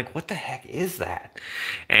meowing, and I'm like, what the heck is that?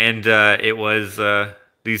 And it was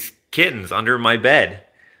these kittens under my bed.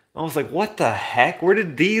 I was like, what the heck? Where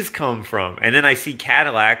did these come from? And then I see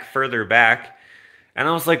Cadillac further back, and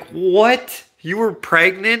I was like, what? You were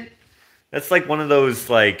pregnant? That's like one of those,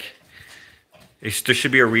 like, there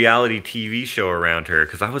should be a reality TV show around her.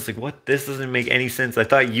 Because I was like, what? This doesn't make any sense. I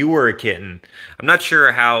thought you were a kitten. I'm not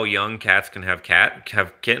sure how young cats can have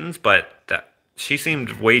kittens, but she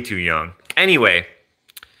seemed way too young. Anyway,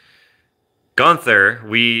 Gunther,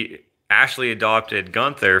 Ashley adopted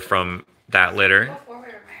Gunther from that litter. Before we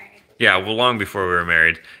were married. Yeah, well, long before we were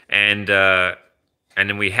married. And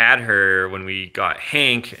then we had her when we got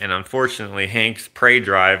Hank, and unfortunately Hank's prey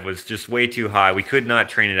drive was just way too high. We could not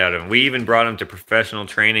train it out of him. We even brought him to professional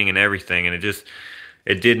training and everything, and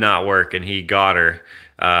it did not work, and he got her.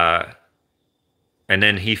 And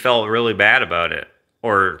then he felt really bad about it.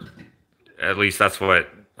 Or at least that's what,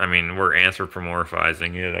 I mean, we're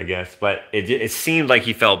anthropomorphizing it, I guess. But it seemed like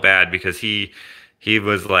he felt bad because he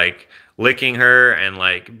was like licking her and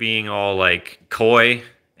like being all like coy.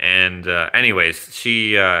 And anyways,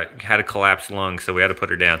 she had a collapsed lung, so we had to put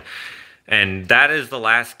her down. And that is the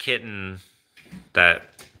last kitten that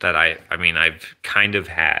I've kind of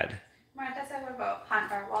had. Martha said, what about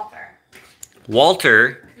Hunter, Walter?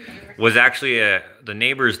 Walter was actually the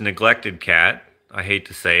neighbor's neglected cat. I hate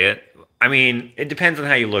to say it. I mean, it depends on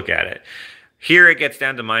how you look at it. Here it gets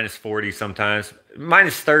down to -40 sometimes.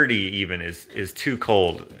 -30 even is too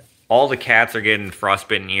cold. All the cats are getting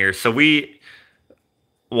frostbitten ears. So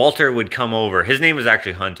Walter would come over. His name was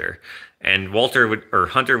actually Hunter. And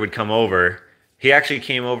Hunter would come over. He actually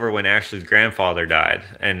came over when Ashley's grandfather died.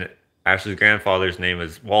 And Ashley's grandfather's name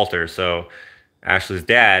is Walter. So Ashley's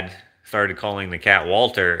dad started calling the cat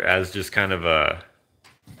Walter as just kind of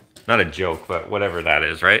not a joke, but whatever that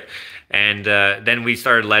is, right? And then we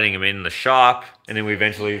started letting him in the shop. And then we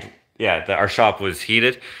eventually, our shop was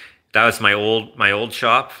heated. That was my old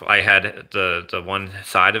shop. I had the one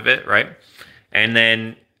side of it, right? And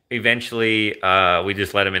then eventually we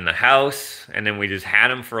just let him in the house, and then we just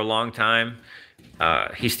had him for a long time.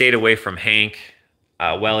 He stayed away from Hank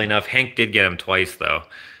well enough. Hank did get him twice, though.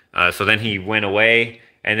 So then he went away,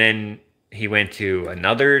 and then he went to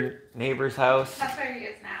another neighbor's house. That's where he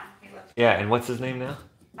is now. He lives. Yeah, and what's his name now?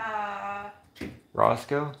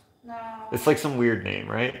 Roscoe? No. It's like some weird name,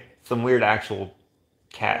 right? Some weird actual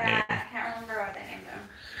cat name. I can't remember what they named him.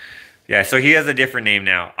 Yeah, so he has a different name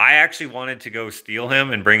now. I actually wanted to go steal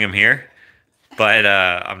him and bring him here, but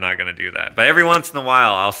I'm not going to do that. But every once in a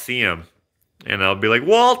while, I'll see him, and I'll be like,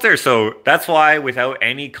 Walter! So that's why, without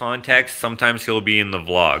any context, sometimes he'll be in the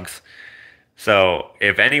vlogs. So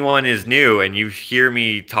if anyone is new and you hear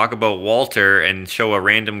me talk about Walter and show a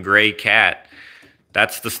random gray cat,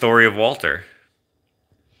 that's the story of Walter.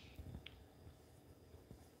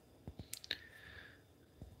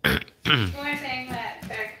 You were saying that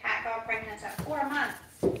their cat got pregnant at 4 months.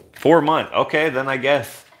 4 months. Okay, then I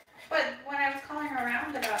guess. But when I was calling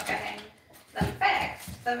around about getting them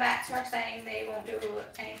fixed, the vets were saying they won't do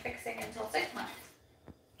any fixing until 6 months.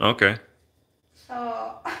 Okay.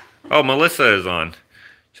 So. Oh, Melissa is on.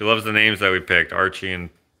 She loves the names that we picked, Archie and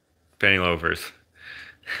Penny Loafers.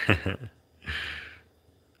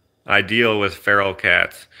 Ideal with feral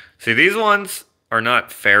cats. See, these ones are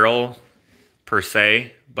not feral per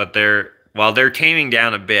se, but they're taming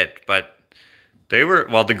down a bit, but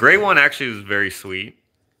the gray one actually was very sweet,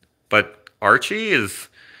 but Archie is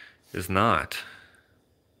not.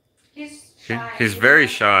 He's shy. He's very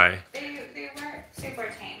shy. They weren't super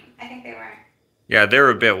tame. I think they weren't. Yeah, they're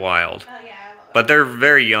a bit wild. Oh yeah. But they're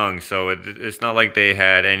very young, so it's not like they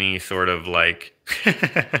had any sort of like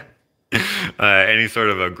any sort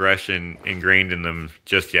of aggression ingrained in them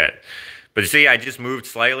just yet. But you see, I just moved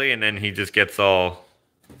slightly, and then he just gets all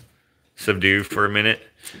subdued for a minute.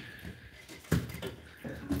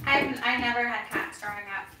 I never had cats growing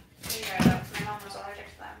up either, though. My mom was allergic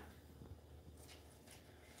to them.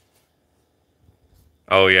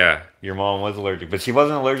 Oh yeah, your mom was allergic, but she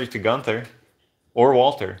wasn't allergic to Gunther or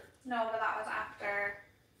Walter. No, but that was after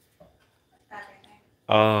everything.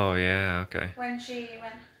 Oh yeah, okay. When she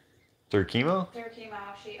went through chemo, all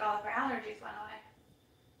of her allergies went away.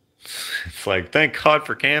 It's like, thank God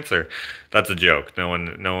for cancer. That's a joke. No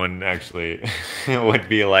one actually would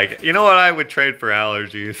be like, you know what, I would trade for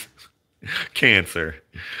allergies. Cancer.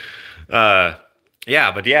 When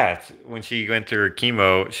she went through her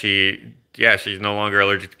chemo, she's no longer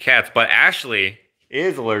allergic to cats. But Ashley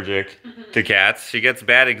is allergic to cats. She gets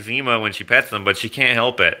bad eczema when she pets them, but she can't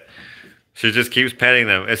help it. She just keeps petting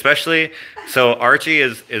them. Especially, so Archie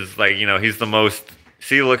is like, he's the most.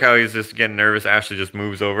 See, look how he's just getting nervous. Ashley just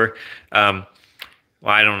moves over. Well,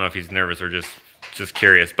 I don't know if he's nervous or just just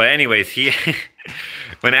curious. But anyways, he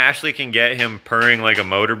when Ashley can get him purring like a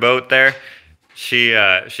motorboat there, she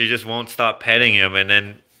just won't stop petting him, and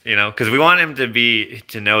then because we want him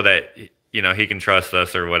to know that he can trust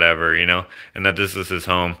us or whatever, and that this is his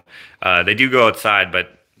home. They do go outside,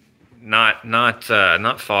 but not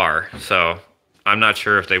far. So I'm not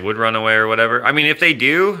sure if they would run away or whatever. I mean, if they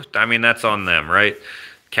do, I mean that's on them, right?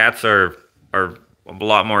 Cats are a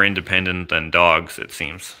lot more independent than dogs, it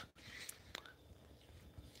seems.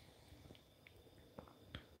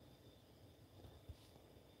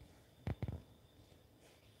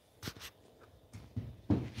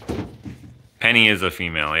 Penny is a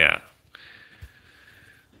female, yeah.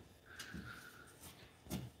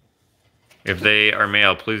 If they are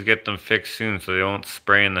male, please get them fixed soon so they don't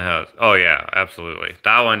spray in the house. Oh yeah, absolutely.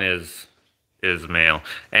 That one is male,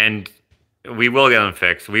 and we will get them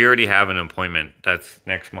fixed. We already have an appointment. That's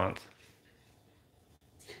next month.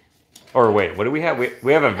 Or wait, what do we have?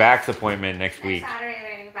 We have a vax appointment next week. Saturday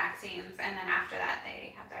they're getting vaccines, and then after that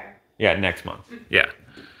they have their. Yeah, next month. Yeah.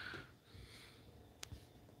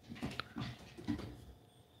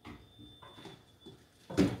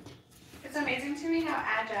 It's amazing to me how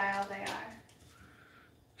agile they are.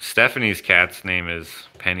 Stephanie's cat's name is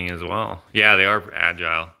Penny as well. Yeah, they are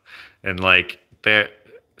agile, and like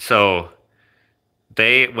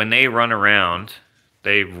when they run around,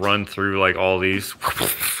 they run through like all these,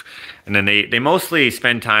 and then they mostly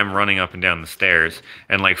spend time running up and down the stairs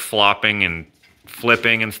and like flopping and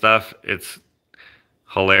flipping and stuff. It's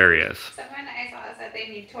hilarious. So when I saw that they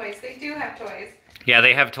need toys, they do have toys. Yeah,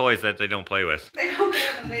 they have toys that they don't play with. They don't play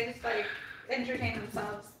with them. They just like entertain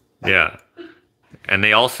themselves. Yeah. And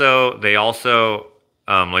they also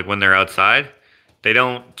like when they're outside, they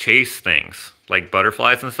don't chase things like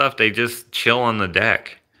butterflies and stuff. They just chill on the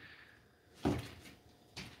deck.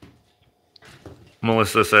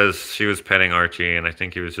 Melissa says she was petting Archie, and I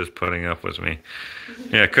think he was just putting up with me.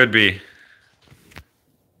 Yeah, it could be.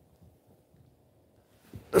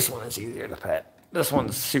 This one is easier to pet. This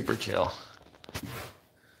one's super chill.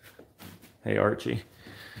 Hey, Archie.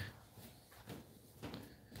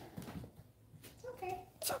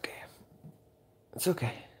 It's okay. It's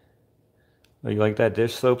okay. Oh, you like that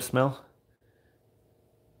dish soap smell?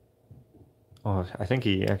 Oh, I think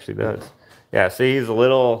he actually does. Yeah, see, he's a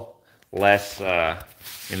little less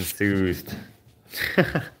enthused.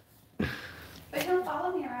 But he'll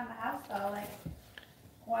follow me around the house, though. Like,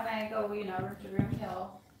 when I go, room to room,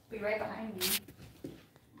 he'll be right behind me.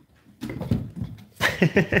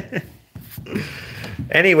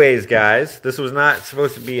 Anyways, guys, this was not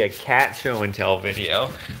supposed to be a cat show and tell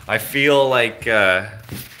video. I feel like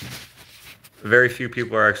very few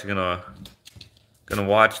people are actually gonna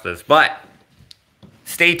watch this, but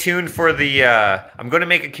stay tuned for the. I'm gonna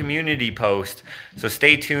make a community post, so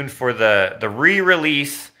stay tuned for the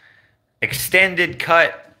re-release, extended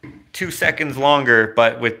cut, 2 seconds longer,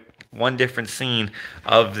 but with one different scene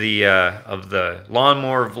of the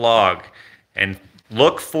lawnmower vlog, and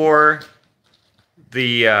look for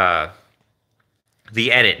the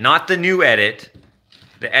edit, not the new edit,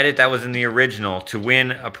 the edit that was in the original to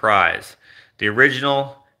win a prize. The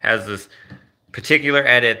original has this particular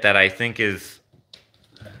edit that I think is,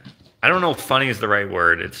 I don't know if funny is the right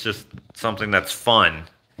word. It's just something that's fun,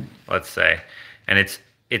 let's say. And it's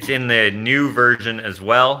in the new version as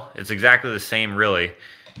well. It's exactly the same, really.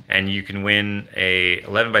 And you can win a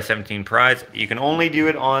 11x17 prize. You can only do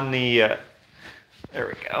it on the, there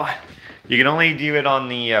we go. You can only do it on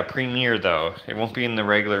the premiere, though. It won't be in the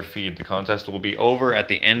regular feed. The contest will be over at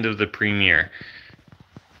the end of the premiere.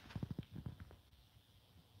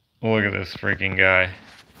 Look at this freaking guy.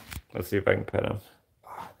 Let's see if I can pet him.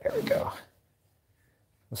 Oh, there we go.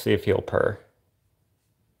 Let's see if he'll purr.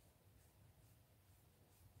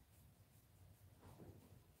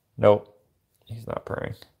 Nope. He's not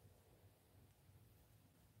purring.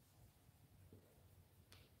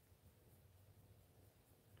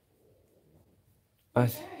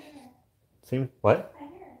 Seem what? I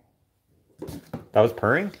hear it. That was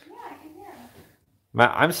purring? Yeah, I can hear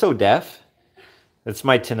it. I'm so deaf. It's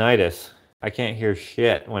my tinnitus. I can't hear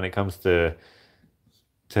shit when it comes to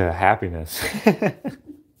happiness. Yeah,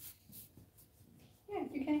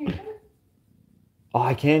 you can hear it? Oh,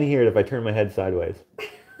 I can hear it if I turn my head sideways.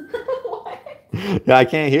 What? Yeah, I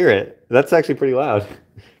can't hear it. That's actually pretty loud.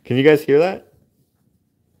 Can you guys hear that?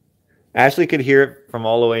 Ashley could hear it from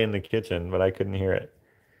all the way in the kitchen, but I couldn't hear it.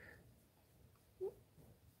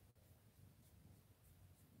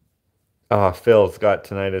 Oh, Phil's got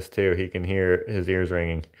tinnitus too. He can hear his ears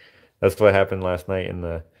ringing. That's what happened last night in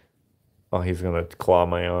the... Oh, he's going to claw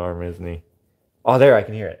my arm, isn't he? Oh, there, I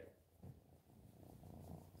can hear it.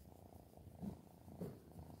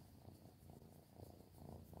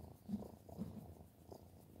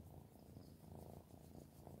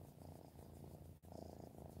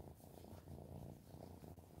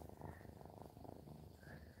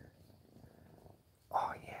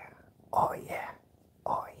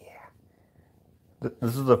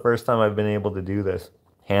 This is the first time I've been able to do this.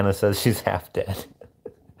 Hannah says she's half dead.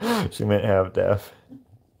 She meant half deaf.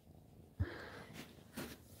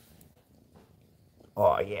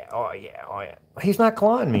 Oh yeah, oh yeah, oh yeah. He's not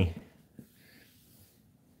clawing me.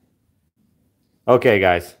 Okay,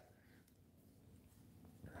 guys.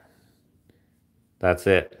 That's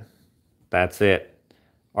it. That's it.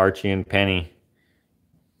 Archie and Penny.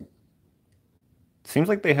 Seems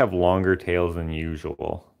like they have longer tails than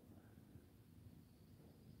usual.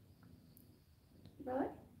 Really?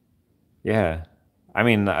 Yeah. I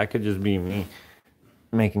mean, I could just be me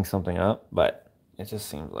making something up, but it just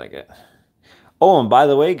seems like it. Oh, and by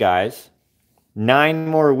the way, guys, 9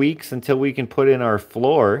 more weeks until we can put in our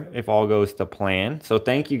floor if all goes to plan. So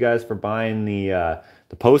thank you guys for buying the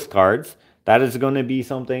postcards. That is going to be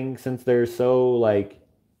something, since they're so, like,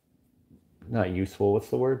 not useful. What's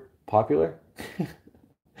the word? Popular?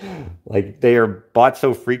 Like, they are bought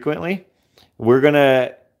so frequently. We're going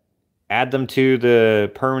to add them to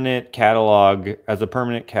the permanent catalog as a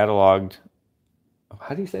permanent cataloged.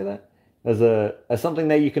 How do you say that? As something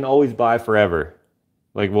that you can always buy forever.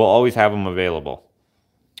 Like, we'll always have them available.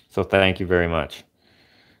 So thank you very much.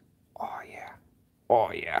 Oh yeah.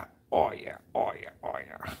 Oh yeah. Oh yeah. Oh yeah. Oh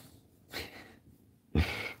yeah.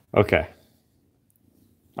 Okay.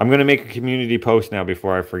 I'm gonna make a community post now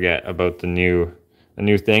before I forget about the new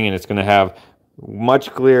thing, and it's gonna have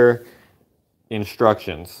much clearer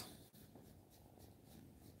instructions.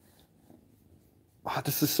 Oh,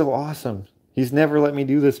 this is so awesome. He's never let me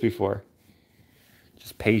do this before.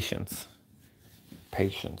 Just patience.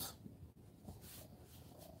 Patience.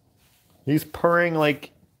 He's purring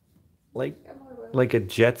like a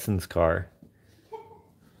Jetsons car.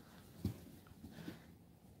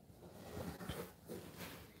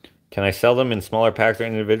 Can I sell them in smaller packs or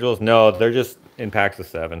individuals? No, they're just in packs of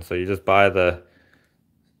 7. So you just buy the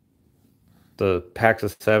packs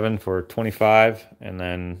of 7 for 25, and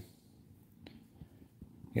then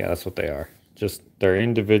yeah, that's what they are. Just they're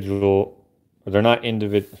individual. They're not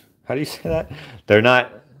individual. How do you say that? They're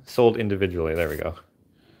not sold individually. There we go.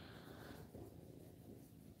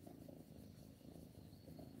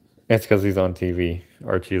 It's because he's on TV.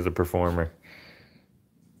 Archie is a performer.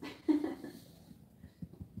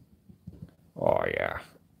 Oh yeah.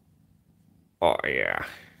 Oh yeah.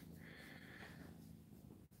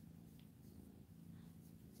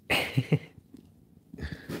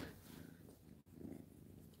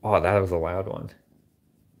 Oh, that was a loud one.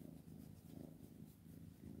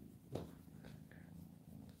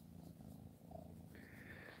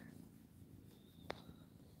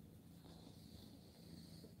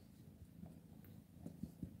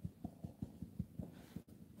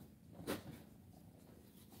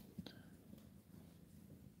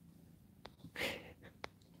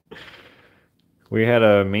 We had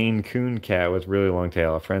a Maine Coon cat with really long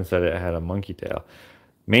tail. A friend said it had a monkey tail.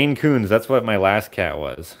 Maine Coons, that's what my last cat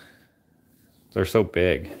was. They're so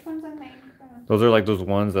big. Which one's a Maine Coon? Those are like those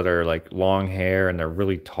ones that are like long hair and they're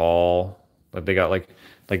really tall. Like they got like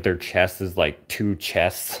their chest is like 2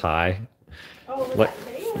 chests high. Oh, was Like,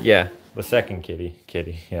 that kitty? yeah, the second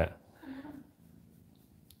kitty, yeah.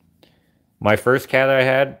 My first cat I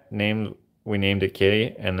had we named it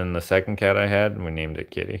Kitty, and then the second cat I had, we named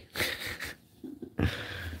it Kitty.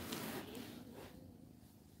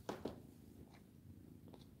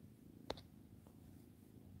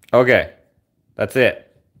 Okay, that's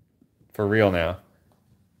it. For real now.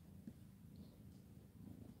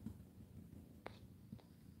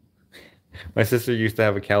 My sister used to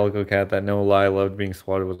have a calico cat that, no lie, loved being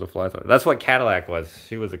swatted with a fly swatter. That's what Cadillac was.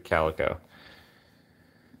 She was a calico.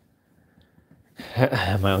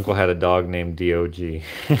 My uncle had a dog named DOG. Yeah,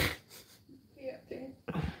 dude.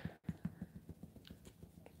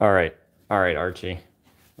 All right, Archie.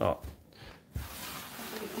 Oh,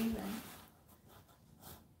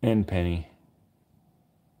 and Penny.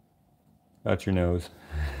 That's your nose.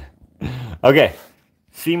 Okay,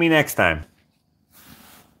 see me next time.